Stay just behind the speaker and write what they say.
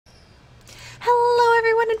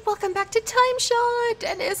to Timeshot!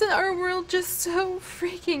 And isn't our world just so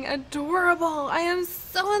freaking adorable? I am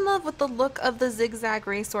so in love with the look of the zigzag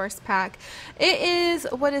resource pack. It is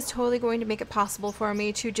what is totally going to make it possible for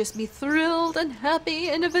me to just be thrilled and happy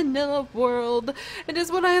in a vanilla world. It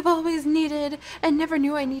is what I have always needed and never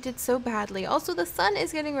knew I needed so badly. Also, the sun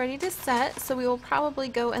is getting ready to set, so we will probably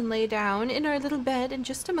go and lay down in our little bed in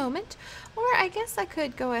just a moment. Or I guess I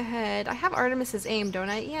could go ahead. I have Artemis's aim, don't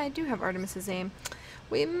I? Yeah, I do have Artemis's aim.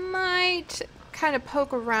 We might kind of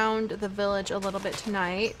poke around the village a little bit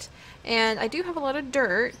tonight. And I do have a lot of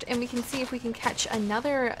dirt, and we can see if we can catch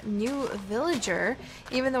another new villager,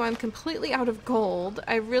 even though I'm completely out of gold.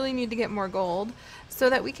 I really need to get more gold so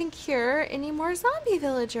that we can cure any more zombie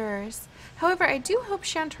villagers. However, I do hope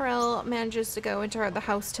Chanterelle manages to go into the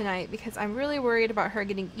house tonight because I'm really worried about her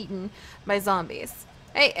getting eaten by zombies.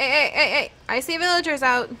 Hey, hey, hey, hey, hey, I see villagers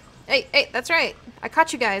out. Hey, hey, that's right. I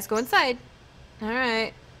caught you guys. Go inside.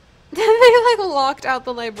 Alright. They like locked out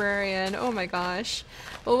the librarian. Oh my gosh.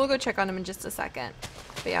 Well, we'll go check on him in just a second.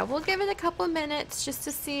 But yeah, we'll give it a couple minutes just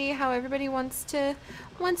to see how everybody wants to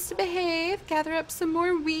behave. Gather up some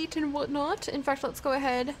more wheat and whatnot. In fact, let's go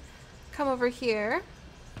ahead, come over here,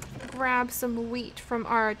 grab some wheat from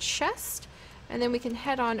our chest, and then we can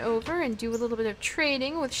head on over and do a little bit of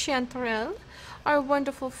trading with Chanterelle, our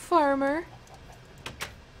wonderful farmer.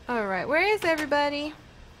 Alright, where is everybody?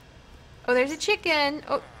 Oh, there's a chicken.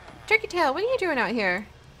 Oh, Turkey Tail, what are you doing out here?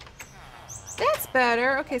 That's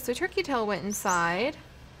better. Okay, so Turkey Tail went inside.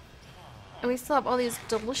 And we still have all these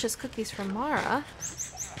delicious cookies from Mara.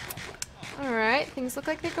 Alright, things look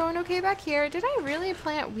like they're going okay back here. Did I really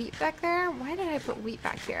plant wheat back there? Why did I put wheat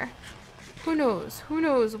back here? Who knows? Who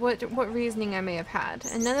knows what reasoning I may have had.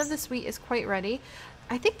 And none of this wheat is quite ready.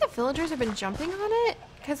 I think the villagers have been jumping on it.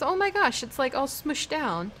 Because, oh my gosh, it's like all smushed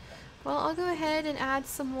down. Well, I'll go ahead and add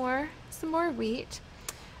some more wheat.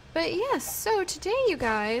 But yes, so today, you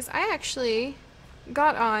guys, I actually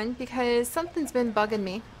got on because something's been bugging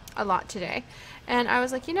me a lot today. And I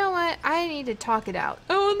was like, you know what? I need to talk it out.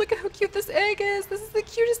 Oh, and look at how cute this egg is. This is the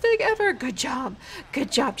cutest egg ever. Good job.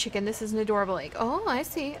 Good job, chicken. This is an adorable egg. Oh, I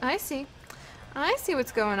see. I see. I see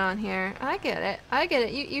what's going on here. I get it. I get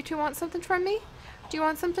it. You two want something from me? Do you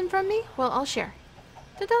want something from me? Well, I'll share.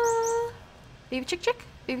 Ta-da! Baby chick chick.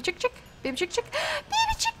 Baby chick chick. Baby chick chick.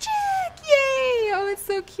 Baby chick chick! Yay! Oh, it's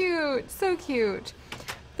so cute. So cute.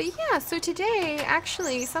 But yeah, so today,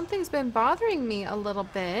 actually, something's been bothering me a little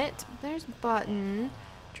bit. There's Button.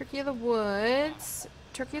 Turkey of the Woods.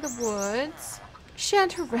 Turkey of the Woods.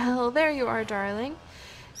 Chanterelle, there you are, darling.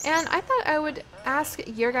 And I thought I would ask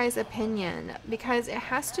your guys' opinion because it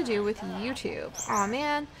has to do with YouTube. Aw,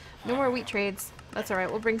 man. No more wheat trades. That's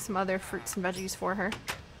alright. We'll bring some other fruits and veggies for her.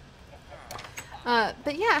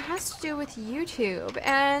 But yeah, it has to do with YouTube.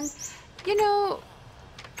 And, you know,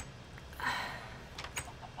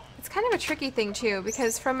 it's kind of a tricky thing too,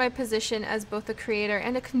 because from my position as both a creator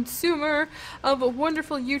and a consumer of a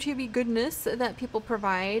wonderful YouTube-y goodness that people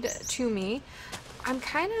provide to me, I'm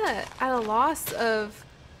kind of at a loss of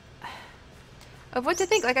what to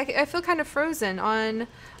think. Like, I feel kind of frozen on,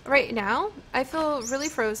 right now, I feel really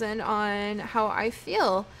frozen on how I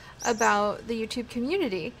feel about the YouTube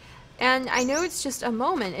community. And I know it's just a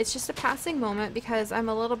moment, it's just a passing moment because I'm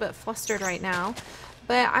a little bit flustered right now.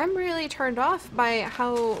 But I'm really turned off by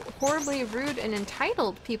how horribly rude and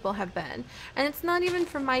entitled people have been. And it's not even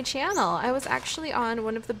from my channel. I was actually on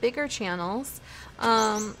one of the bigger channels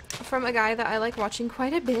from a guy that I like watching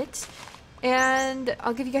quite a bit. And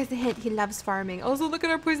I'll give you guys a hint, he loves farming. Also, look at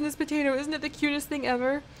our poisonous potato, isn't it the cutest thing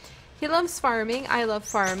ever? He loves farming, I love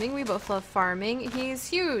farming, we both love farming. He's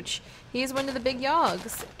huge. He's one of the big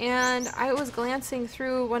yogs. And I was glancing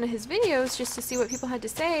through one of his videos just to see what people had to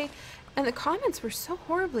say, and the comments were so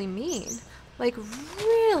horribly mean. Like,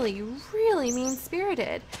 really, really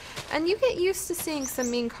mean-spirited. And you get used to seeing some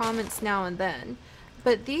mean comments now and then.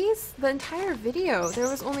 But the entire video, there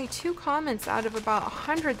was only 2 comments out of about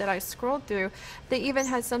 100 that I scrolled through that even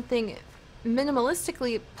had something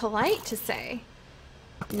minimalistically polite to say.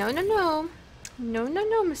 No, no, no. No, no,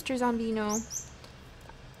 no, Mr. Zombino.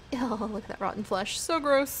 Oh, look at that rotten flesh. So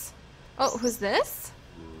gross. Oh, who's this?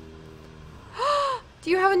 Do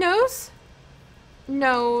you have a nose?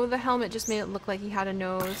 No, the helmet just made it look like he had a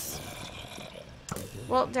nose.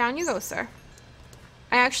 Well, down you go, sir.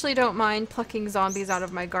 I actually don't mind plucking zombies out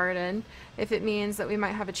of my garden if it means that we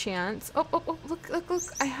might have a chance. Oh, oh, oh, look, look, look.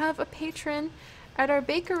 I have a patron at our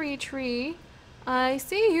bakery tree. I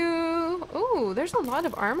see you. Ooh, there's a lot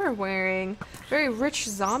of armor wearing. Very rich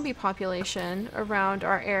zombie population around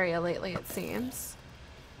our area lately, it seems.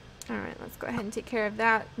 Alright, let's go ahead and take care of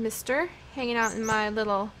that, mister. Hanging out in my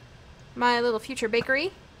little future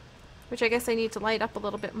bakery. which I guess I need to light up a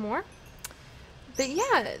little bit more. But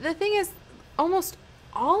yeah, the thing is, almost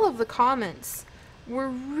all of the comments were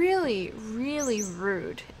really, really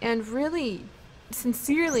rude and really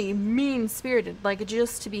sincerely mean-spirited, like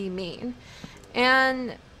just to be mean.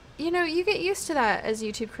 And you know, you get used to that as a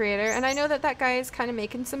YouTube creator, and I know that that guy is kind of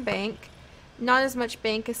making some bank. Not as much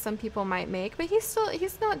bank as some people might make, but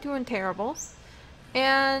he's not doing terrible.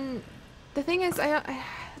 And the thing is,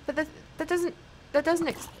 but that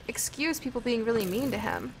doesn't excuse people being really mean to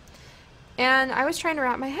him. And I was trying to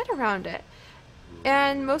wrap my head around it.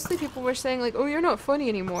 And mostly people were saying like, "Oh, you're not funny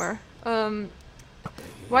anymore.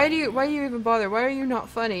 Why do you even bother? Why are you not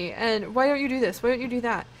funny? And why don't you do this? Why don't you do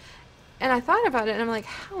that?" And I thought about it, and I'm like,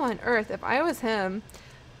 how on earth, if I was him,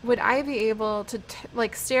 would I be able to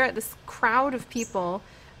like stare at this crowd of people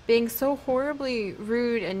being so horribly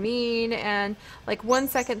rude and mean, and like 1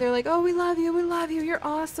 second they're like, "Oh, we love you, you're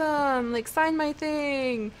awesome, like sign my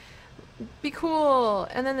thing, be cool,"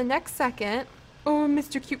 and then the next second, "Oh,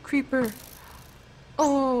 Mr. Cute Creeper.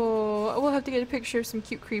 Oh, we'll have to get a picture of some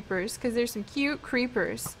cute creepers, because there's some cute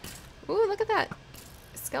creepers. Ooh, look at that.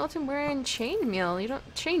 Skeleton wearing chainmail.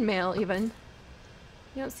 Chainmail even.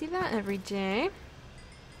 You don't see that every day."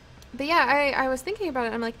 But yeah, I was thinking about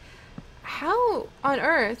it. I'm like, how on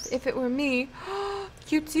earth, if it were me,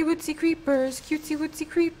 cutesy wootsy creepers, cutesy wootsy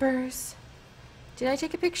creepers. Did I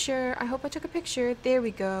take a picture? I hope I took a picture. There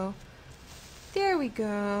we go. There we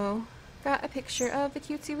go. Got a picture of the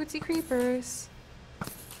cutesy wootsy creepers.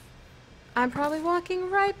 I'm probably walking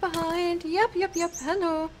right behind. Yep.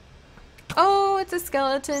 Hello. Oh, it's a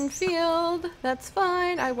skeleton field. That's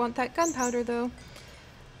fine. I want that gunpowder though.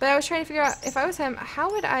 But I was trying to figure out, if I was him, how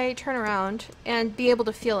would I turn around and be able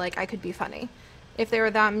to feel like I could be funny if there were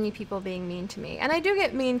that many people being mean to me. And I do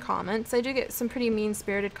get mean comments. I do get some pretty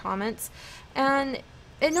mean-spirited comments. And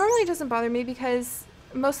it normally doesn't bother me because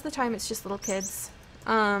most of the time it's just little kids.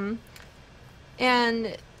 And,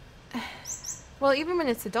 well, even when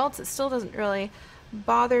it's adults, it still doesn't really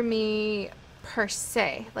bother me per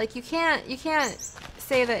se. Like, you can't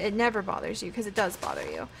say that it never bothers you, because it does bother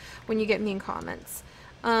you when you get mean comments.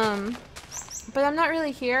 But I'm not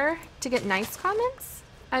really here to get nice comments.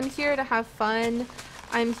 I'm here to have fun.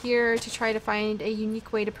 I'm here to try to find a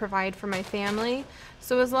unique way to provide for my family.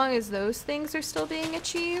 So as long as those things are still being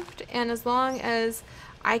achieved, and as long as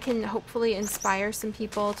I can hopefully inspire some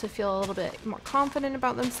people to feel a little bit more confident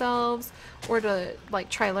about themselves, or to like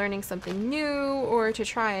try learning something new, or to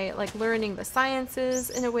try like learning the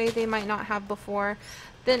sciences in a way they might not have before,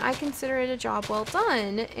 then I consider it a job well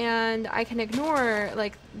done, and I can ignore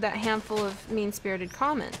like that handful of mean-spirited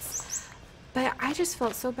comments. But I just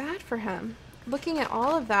felt so bad for him. Looking at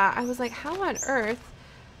all of that, I was like, how on earth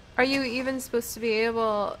are you even supposed to be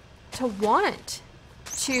able to want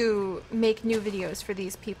to make new videos for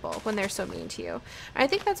these people when they're so mean to you? I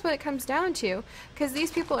think that's what it comes down to, because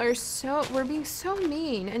these people we're being so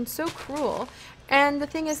mean and so cruel. And the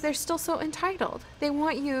thing is, they're still so entitled. They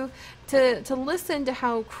want you to listen to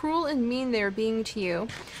how cruel and mean they're being to you,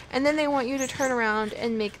 and then they want you to turn around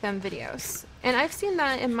and make them videos. And I've seen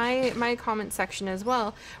that in my comment section as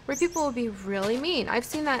well, where people will be really mean. I've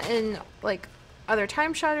seen that in like other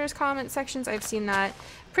Timeshotters comment sections. I've seen that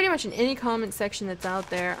pretty much in any comment section that's out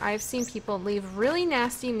there. I've seen people leave really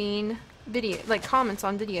nasty, mean comments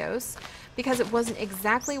on videos because it wasn't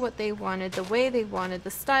exactly what they wanted, the way they wanted,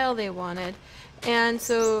 the style they wanted. And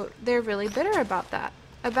so they're really bitter about that,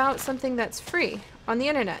 about something that's free on the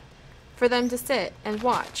internet for them to sit and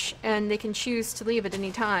watch, and they can choose to leave at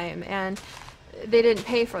any time, and they didn't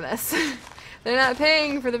pay for this. They're not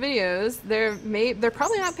paying for the videos. They're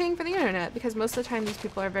probably not paying for the internet, because most of the time these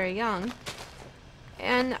people are very young.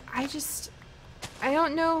 And I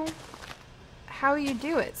don't know how you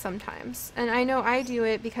do it sometimes. And I know I do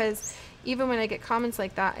it because even when I get comments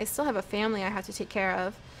like that, I still have a family I have to take care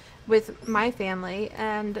of with my family,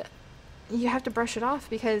 and you have to brush it off,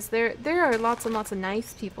 because there are lots and lots of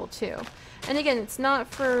nice people too. And again, it's not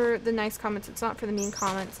for the nice comments, it's not for the mean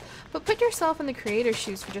comments, but put yourself in the creator's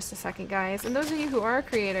shoes for just a second, guys. And those of you who are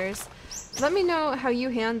creators, let me know how you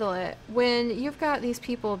handle it when you've got these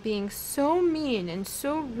people being so mean and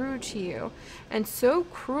so rude to you and so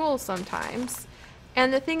cruel sometimes.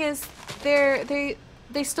 And the thing is, they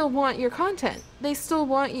still want your content. They still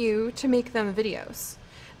want you to make them videos.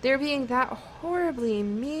 They're being that horribly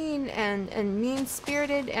mean and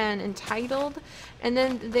mean-spirited and entitled, and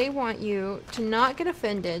then they want you to not get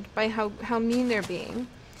offended by how mean they're being,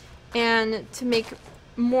 and to make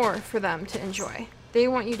more for them to enjoy. They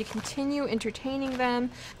want you to continue entertaining them.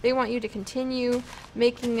 They want you to continue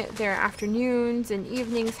making their afternoons and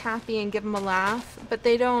evenings happy and give them a laugh, but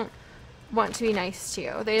they don't want to be nice to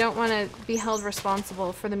you. They don't want to be held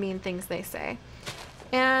responsible for the mean things they say.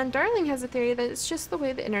 And Darling has a theory that it's just the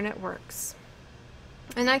way the internet works.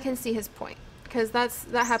 And I can see his point, because that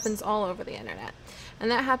happens all over the internet. And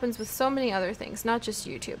that happens with so many other things, not just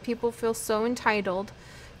YouTube. People feel so entitled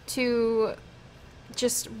to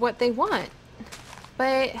just what they want.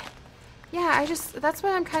 But yeah, that's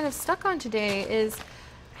what I'm kind of stuck on today, is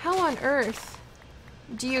how on earth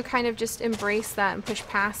do you kind of just embrace that and push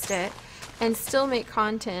past it and still make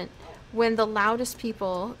content when the loudest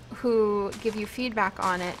people who give you feedback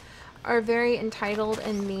on it are very entitled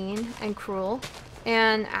and mean and cruel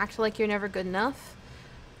and act like you're never good enough?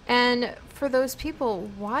 And for those people,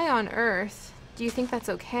 why on earth do you think that's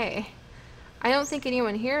okay? I don't think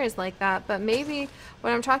anyone here is like that, but maybe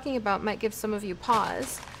what I'm talking about might give some of you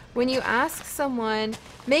pause. When you ask someone,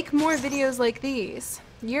 make more videos like these,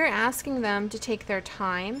 you're asking them to take their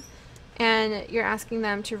time, and you're asking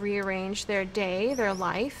them to rearrange their day, their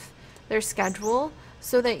life, their schedule,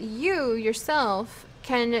 so that you yourself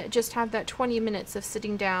can just have that 20 minutes of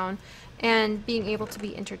sitting down and being able to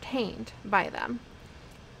be entertained by them.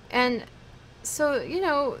 And so, you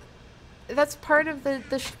know, that's part of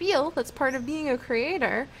the spiel, that's part of being a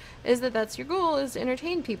creator, is that's your goal, is to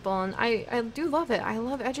entertain people. And I do love it. I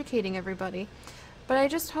love educating everybody. But I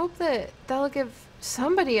just hope that that'll give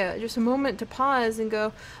somebody just a moment to pause and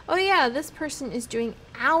go, oh yeah, this person is doing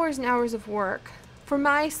hours and hours of work for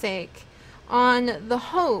my sake, on the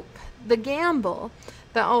hope, the gamble,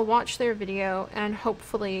 that I'll watch their video and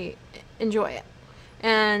hopefully enjoy it.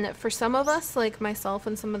 And for some of us, like myself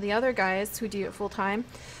and some of the other guys who do it full time,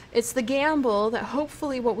 it's the gamble that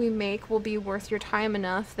hopefully what we make will be worth your time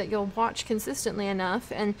enough that you'll watch consistently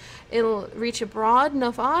enough and it'll reach a broad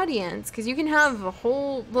enough audience, because you can have a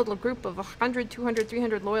whole little group of 100, 200,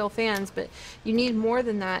 300 loyal fans, but you need more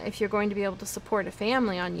than that if you're going to be able to support a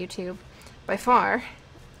family on YouTube, by far.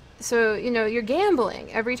 So, you know, you're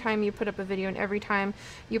gambling every time you put up a video and every time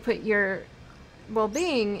you put your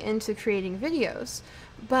well-being into creating videos.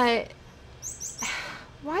 But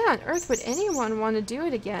why on earth would anyone want to do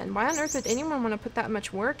it again? Why on earth would anyone want to put that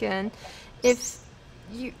much work in if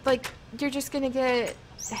you, like, you're just gonna get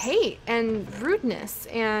hate and rudeness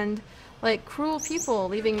and like cruel people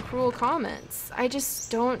leaving cruel comments? I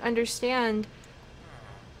just don't understand.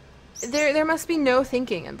 There must be no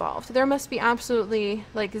thinking involved. There must be absolutely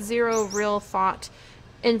like zero real thought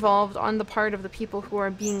involved on the part of the people who are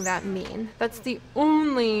being that mean. That's the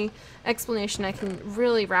only explanation I can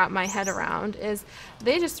really wrap my head around, is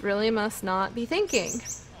they just really must not be thinking.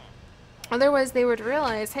 Otherwise they would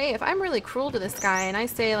realize, hey, if I'm really cruel to this guy and I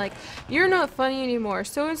say like, you're not funny anymore,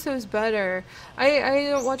 so-and-so's better, I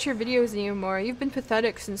don't watch your videos anymore, you've been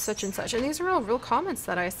pathetic since such and such, and these are all real comments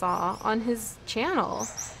that I saw on his channel.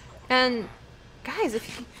 And guys,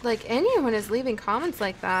 if like anyone is leaving comments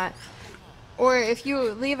like that, or if you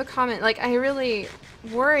leave a comment, like, I really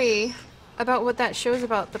worry about what that shows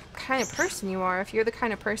about the kind of person you are. If you're the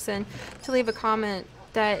kind of person to leave a comment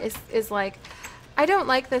that is like, I don't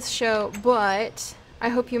like this show, but I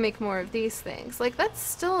hope you make more of these things. Like, that's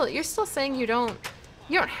still, you're still saying you don't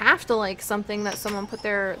have to like something that someone put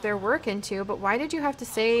their work into, but why did you have to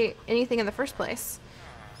say anything in the first place?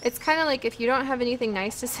 It's kind of like, if you don't have anything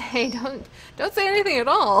nice to say, don't say anything at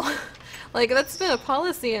all. Like, that's been a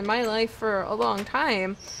policy in my life for a long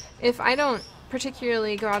time. If I don't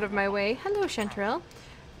particularly go out of my way, hello Chanterelle,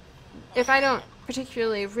 if I don't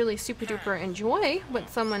particularly really super duper enjoy what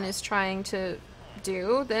someone is trying to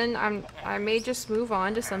do, then I may just move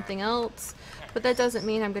on to something else. But that doesn't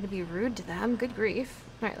mean I'm going to be rude to them. Good grief.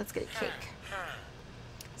 Alright, let's get a cake.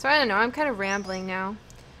 So I don't know, I'm kind of rambling now.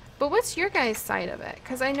 But what's your guys' side of it?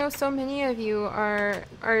 Because I know so many of you are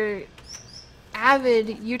avid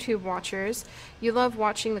YouTube watchers. You love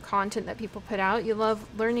watching the content that people put out. You love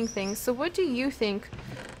learning things. So what do you think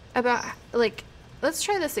about, like, let's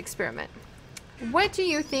try this experiment. What do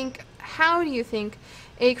you think, how do you think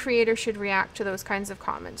a creator should react to those kinds of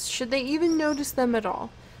comments? Should they even notice them at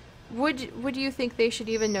all? Would you think they should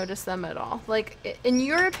even notice them at all? Like, in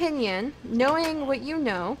your opinion, knowing what you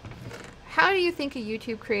know, how do you think a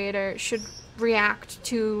YouTube creator should react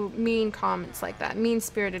to mean comments like that,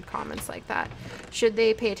 mean-spirited comments like that? Should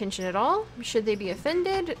they pay attention at all? Should they be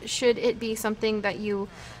offended? Should it be something that you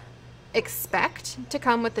expect to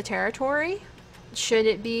come with the territory? Should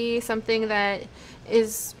it be something that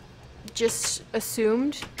is just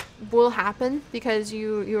assumed will happen because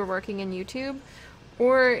you're working in YouTube?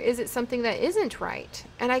 Or is it something that isn't right?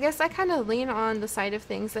 And I guess I kind of lean on the side of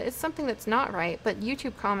things that it's something that's not right, but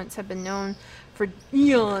YouTube comments have been known for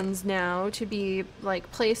eons now to be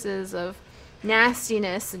like places of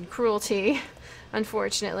nastiness and cruelty.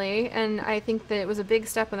 unfortunately. And I think that it was a big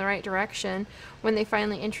step in the right direction when they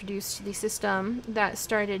finally introduced the system that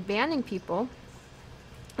started banning people.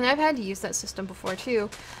 And I've had to use that system before too.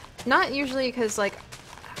 Not usually because like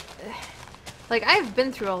I've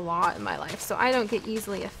been through a lot in my life, so I don't get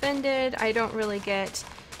easily offended. I don't really get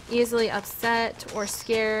easily upset or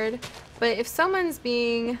scared. But if someone's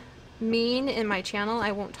being mean in my channel,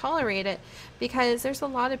 I won't tolerate it, because there's a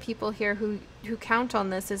lot of people here who count on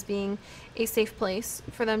this as being a safe place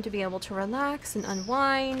for them to be able to relax and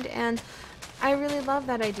unwind. And I really love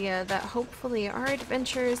that idea that hopefully our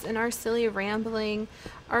adventures and our silly rambling,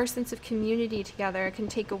 our sense of community together can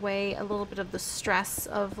take away a little bit of the stress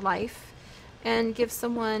of life and give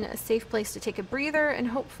someone a safe place to take a breather and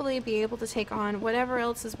hopefully be able to take on whatever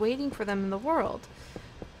else is waiting for them in the world.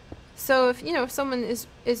 So if, you know, if someone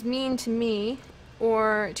is mean to me,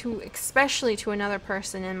 or especially to another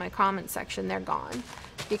person in my comment section, they're gone,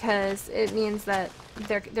 because it means that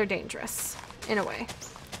they're dangerous in a way.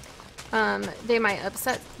 They might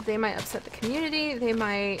upset the community, they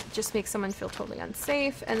might just make someone feel totally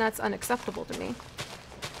unsafe, and that's unacceptable to me.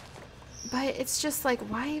 But it's just like,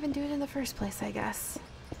 why even do it in the first place, I guess?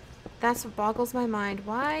 That's what boggles my mind.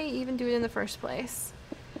 Why even do it in the first place?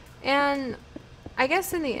 And I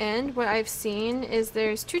guess in the end, what I've seen is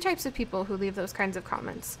there's two types of people who leave those kinds of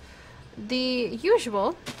comments. The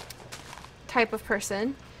usual type of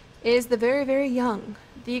person is the very, very young,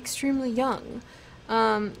 the extremely young,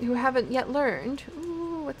 who haven't yet learned.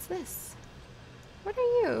 Ooh, what's this? What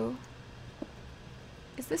are you?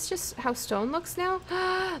 Is this just how stone looks now?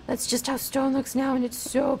 That's just how stone looks now, and it's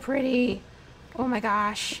so pretty. Oh my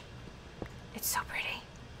gosh. It's so pretty.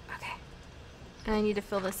 Okay. And I need to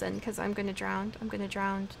fill this in because I'm gonna drown. I'm gonna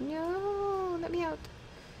drown. No, let me out.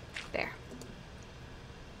 There.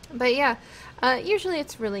 But yeah, usually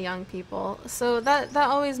it's really young people, so that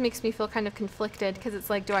always makes me feel kind of conflicted, because it's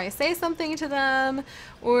like, do I say something to them,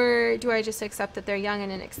 or do I just accept that they're young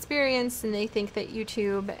and inexperienced and they think that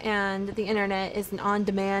YouTube and the internet is an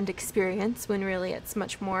on-demand experience, when really it's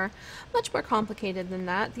much more complicated than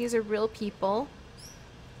that. These are real people,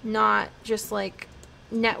 not just like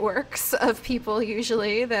networks of people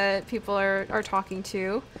usually that people are talking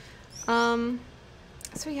to.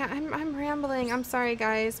 So yeah, I'm rambling. I'm sorry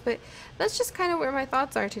guys, but that's just kind of where my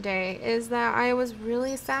thoughts are today, is that I was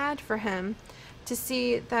really sad for him to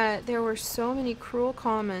see that there were so many cruel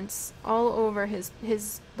comments all over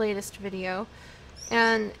his latest video,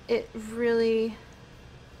 and it really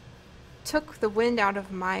took the wind out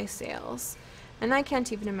of my sails, and I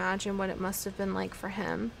can't even imagine what it must have been like for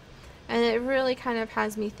him. And it really kind of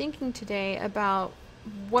has me thinking today about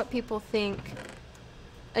what people think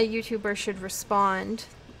a YouTuber should respond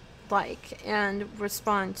like and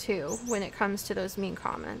respond to when it comes to those mean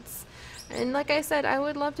comments. And like I said, I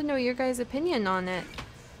would love to know your guys' opinion on it.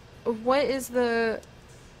 What is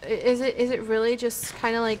is it really just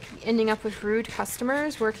kind of like ending up with rude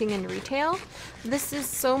customers working in retail? This is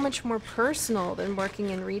so much more personal than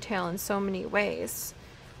working in retail in so many ways.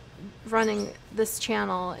 Running this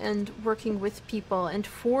channel and working with people and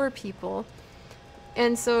for people.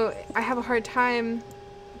 And so I have a hard time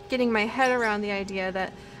getting my head around the idea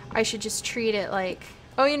that I should just treat it like,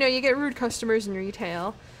 oh, you know, you get rude customers in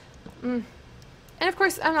retail. And of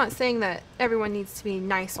course, I'm not saying that everyone needs to be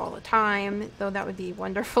nice all the time, though that would be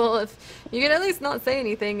wonderful if you could at least not say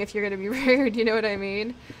anything if you're going to be rude, you know what I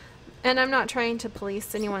mean? And I'm not trying to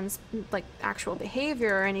police anyone's like actual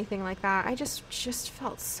behavior or anything like that. I just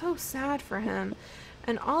felt so sad for him.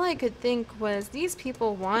 And all I could think was, these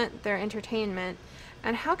people want their entertainment,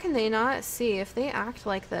 and how can they not see, if they act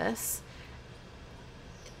like this,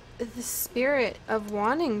 the spirit of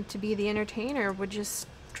wanting to be the entertainer would just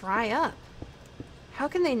dry up. How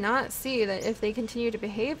can they not see that if they continue to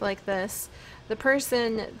behave like this, the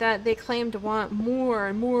person that they claim to want more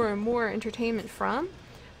and more and more entertainment from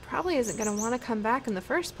probably isn't going to want to come back in the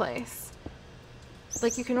first place?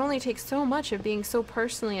 Like, you can only take so much of being so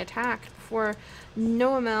personally attacked before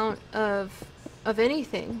no amount of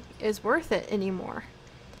anything is worth it anymore.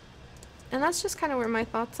 And that's just kind of where my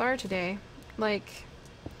thoughts are today. Like,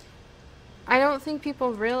 I don't think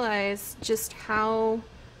people realize just how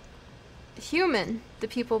human the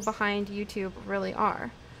people behind YouTube really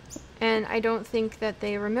are. And I don't think that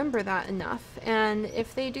they remember that enough. And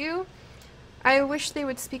if they do, I wish they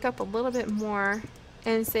would speak up a little bit more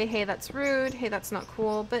and say, hey, that's rude, hey, that's not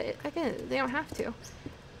cool. But again, they don't have to.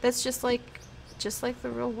 That's just like the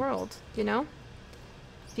real world, you know?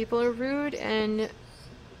 People are rude and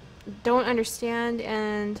don't understand,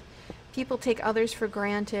 and people take others for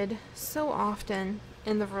granted so often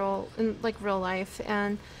in real life,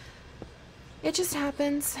 and it just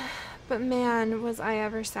happens. But man, was I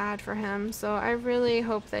ever sad for him. So I really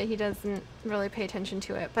hope that he doesn't really pay attention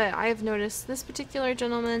to it. But I've noticed this particular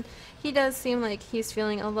gentleman, he does seem like he's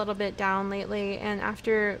feeling a little bit down lately. And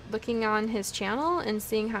after looking on his channel and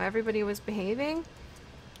seeing how everybody was behaving,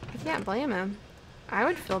 I can't blame him. I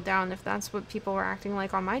would feel down if that's what people were acting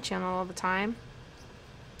like on my channel all the time.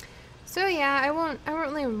 So yeah, I won't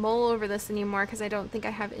really mull over this anymore because I don't think I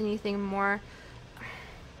have anything more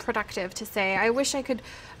productive to say. I wish I could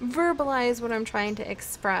verbalize what I'm trying to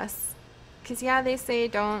express. Because yeah, they say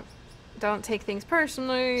don't take things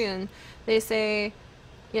personally, and they say,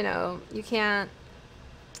 you know, you can't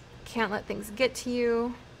let things get to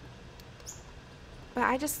you. But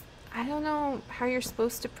I don't know how you're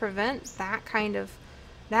supposed to prevent that kind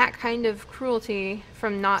of cruelty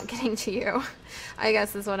from not getting to you, I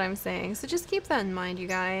guess is what I'm saying. So just keep that in mind, you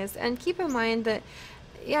guys. And keep in mind that,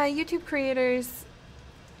 yeah, YouTube creators,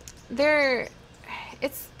 your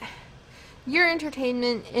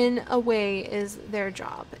entertainment in a way is their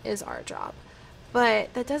job, is our job.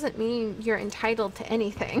 But that doesn't mean you're entitled to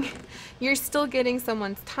anything. You're still getting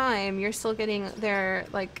someone's time. You're still getting their,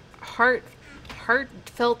 like,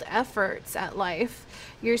 heartfelt efforts at life.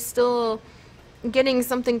 You're still getting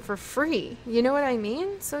something for free. You know what I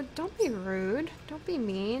mean? So don't be rude. Don't be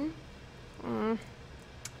mean.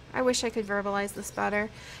 I wish I could verbalize this better.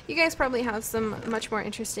 You guys probably have some much more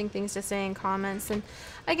interesting things to say in comments. And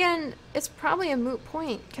again, it's probably a moot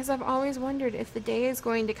point because I've always wondered if the day is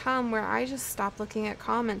going to come where I just stop looking at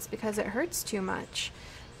comments because it hurts too much.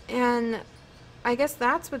 And I guess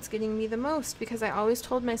that's what's getting me the most, because I always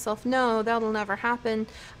told myself, no, that'll never happen.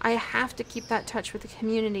 I have to keep that touch with the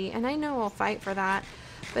community, and I know I'll fight for that.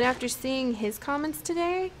 But after seeing his comments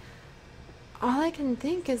today, all I can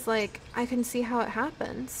think is, like, I can see how it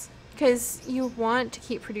happens. Because you want to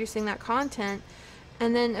keep producing that content,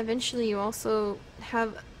 and then eventually you also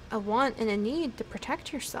have a want and a need to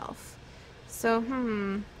protect yourself. So,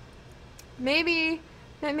 maybe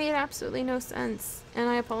that made absolutely no sense, and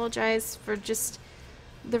I apologize for just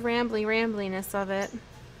the rambliness of it.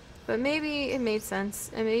 But maybe it made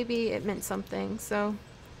sense, and maybe it meant something, so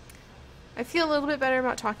I feel a little bit better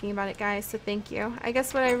about talking about it, guys, so thank you. I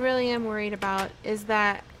guess what I really am worried about is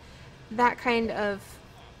that kind of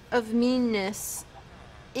meanness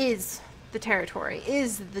is the territory,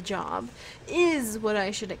 is the job, is what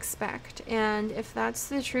I should expect. And if that's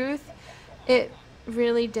the truth, it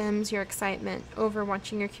really dims your excitement over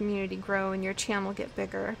watching your community grow and your channel get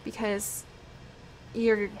bigger, because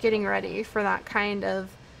you're getting ready for that kind of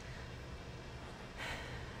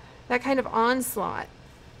onslaught.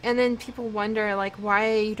 And then people wonder, like,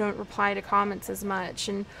 why you don't reply to comments as much,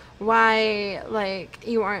 and why, like,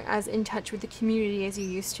 you aren't as in touch with the community as you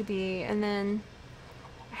used to be. And then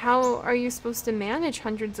how are you supposed to manage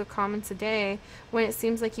hundreds of comments a day when it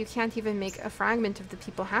seems like you can't even make a fragment of the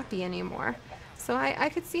people happy anymore? So I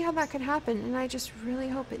could see how that could happen, and I just really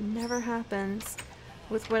hope it never happens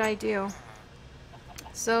with what I do.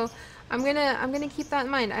 So I'm gonna keep that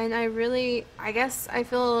in mind, and I guess I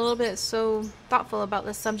feel a little bit so thoughtful about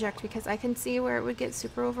this subject because I can see where it would get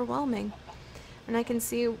super overwhelming, and I can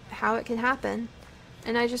see how it can happen,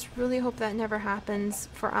 and I just really hope that never happens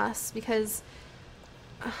for us, because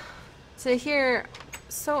to hear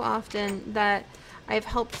so often that I've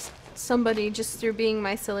helped somebody just through being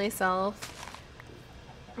my silly self,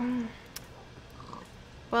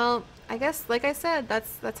 well, I guess, like I said,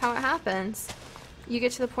 that's how it happens. You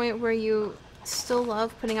get to the point where you still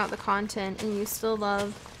love putting out the content, and you still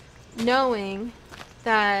love knowing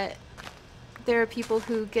that there are people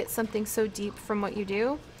who get something so deep from what you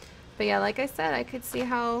do. But yeah, like I said, I could see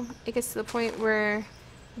how it gets to the point where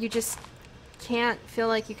you just can't feel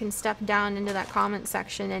like you can step down into that comment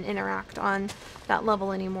section and interact on that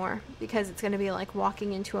level anymore, because it's going to be like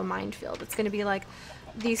walking into a minefield. It's going to be like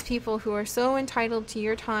these people who are so entitled to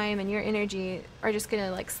your time and your energy are just going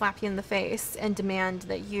to, like, slap you in the face and demand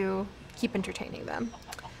that you keep entertaining them.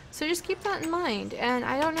 So just keep that in mind, and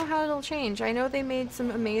I don't know how it'll change. I know they made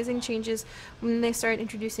some amazing changes when they started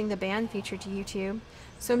introducing the ban feature to YouTube,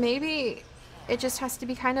 so maybe it just has to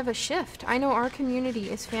be kind of a shift. I know our community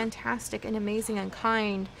is fantastic and amazing and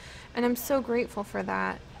kind, and I'm so grateful for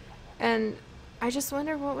that. And I just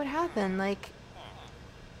wonder what would happen. Like,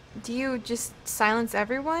 do you just silence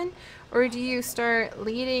everyone, or do you start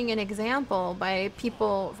leading an example by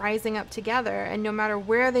people rising up together, and no matter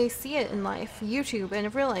where they see it in life, YouTube, in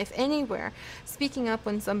real life, anywhere, speaking up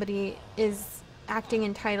when somebody is acting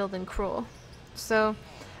entitled and cruel? So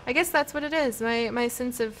I guess that's what it is. My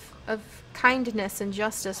sense of kindness and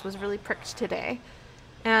justice was really pricked today.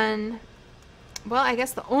 And, well, I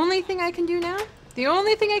guess the only thing I can do now,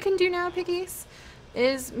 piggies,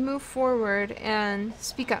 is move forward and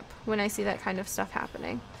speak up when I see that kind of stuff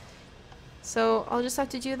happening. So I'll just have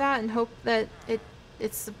to do that and hope that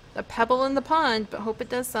it's a pebble in the pond, but hope it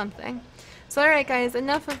does something. So alright guys,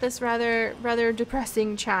 enough of this rather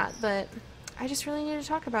depressing chat, but I just really need to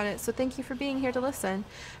talk about it, so thank you for being here to listen.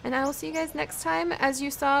 And I will see you guys next time. As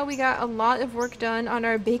you saw, we got a lot of work done on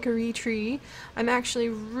our bakery tree. I'm actually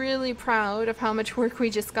really proud of how much work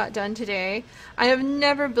we just got done today. I have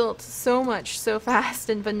never built so much so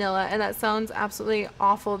fast in vanilla, and that sounds absolutely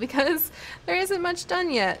awful because there isn't much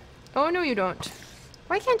done yet. Oh no you don't.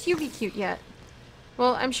 Why can't you be cute yet?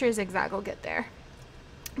 Well, I'm sure Zigzag will get there.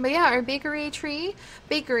 But yeah, our bakery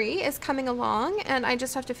is coming along, and I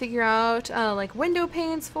just have to figure out like window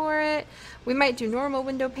panes for it. We might do normal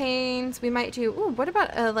window panes. We might do, ooh, what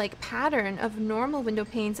about a like pattern of normal window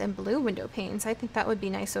panes and blue window panes? I think that would be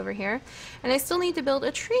nice over here. And I still need to build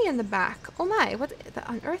a tree in the back. Oh my, what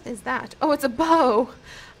on earth is that? Oh, it's a bow.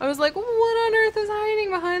 I was like, what on earth is hiding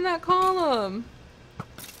behind that column?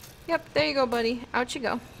 Yep, there you go, buddy. Out you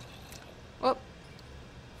go. Oh.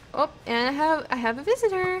 Oh, and I have a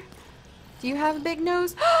visitor. Do you have a big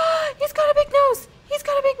nose? He's got a big nose! He's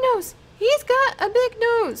got a big nose! He's got a big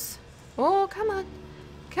nose! Oh, come on.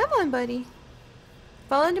 Come on, buddy.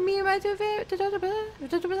 Follow me, I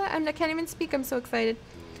can't even speak, I'm so excited.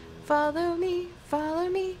 Follow me, follow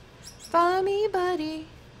me, follow me, buddy.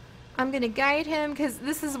 I'm gonna guide him, because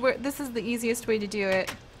this is the easiest way to do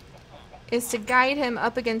it. Is to guide him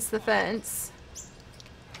up against the fence.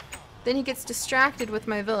 Then he gets distracted with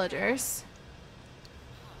my villagers.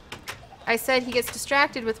 I said he gets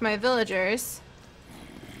distracted with my villagers.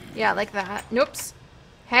 Yeah, like that. Noops.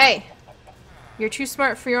 Hey! You're too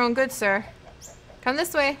smart for your own good, sir. Come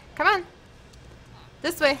this way. Come on.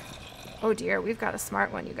 This way. Oh dear, we've got a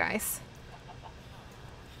smart one, you guys.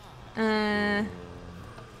 Nope,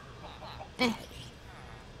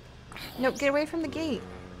 get away from the gate.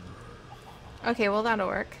 Okay, well that'll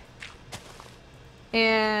work.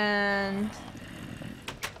 And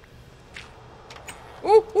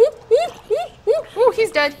ooh, ooh, ooh, ooh, ooh, ooh,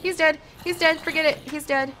 he's dead. He's dead. He's dead. Forget it. He's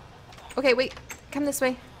dead. Okay, wait. Come this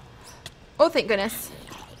way. Oh, thank goodness.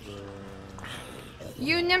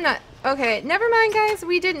 You nimnut. Okay, never mind, guys.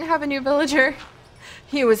 We didn't have a new villager.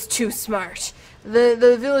 He was too smart.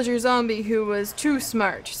 The villager zombie who was too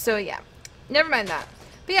smart. So yeah, never mind that.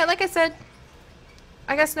 But yeah, like I said,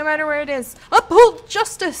 I guess no matter where it is, uphold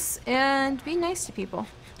justice and be nice to people.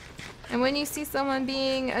 And when you see someone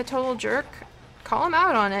being a total jerk, call them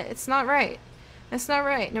out on it. It's not right. It's not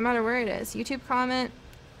right, no matter where it is. YouTube comment,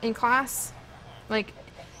 in class, like,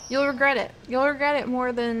 you'll regret it. You'll regret it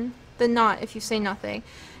more than not if you say nothing.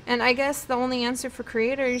 And I guess the only answer for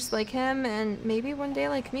creators like him, and maybe one day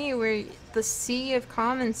like me, where the sea of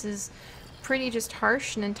comments is pretty just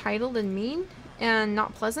harsh and entitled and mean and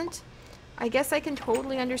not pleasant, I guess I can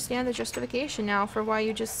totally understand the justification now for why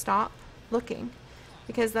you just stop looking,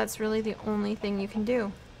 because that's really the only thing you can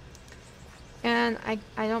do. And I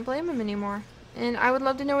don't blame him anymore. And I would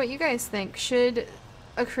love to know what you guys think. Should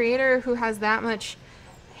a creator who has that much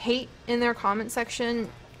hate in their comment section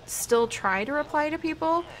still try to reply to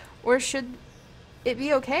people, or should it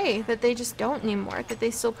be okay that they just don't anymore, that they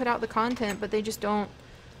still put out the content but they just don't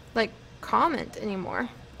like comment anymore?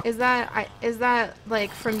 Is that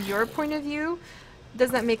like, from your point of view, does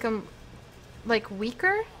that make them like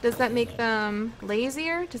weaker? Does that make them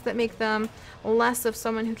lazier? Does that make them less of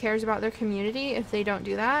someone who cares about their community if they don't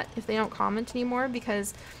do that, if they don't comment anymore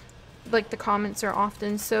because like the comments are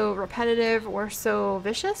often so repetitive or so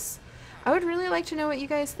vicious? I would really like to know what you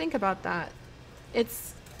guys think about that.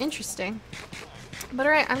 It's interesting. But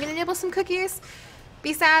alright, I'm gonna nibble some cookies.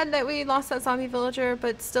 Be sad that we lost that zombie villager,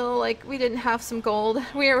 but still, like, we didn't have some gold.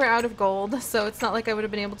 We were out of gold, so it's not like I would have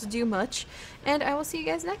been able to do much. And I will see you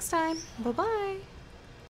guys next time. Bye-bye.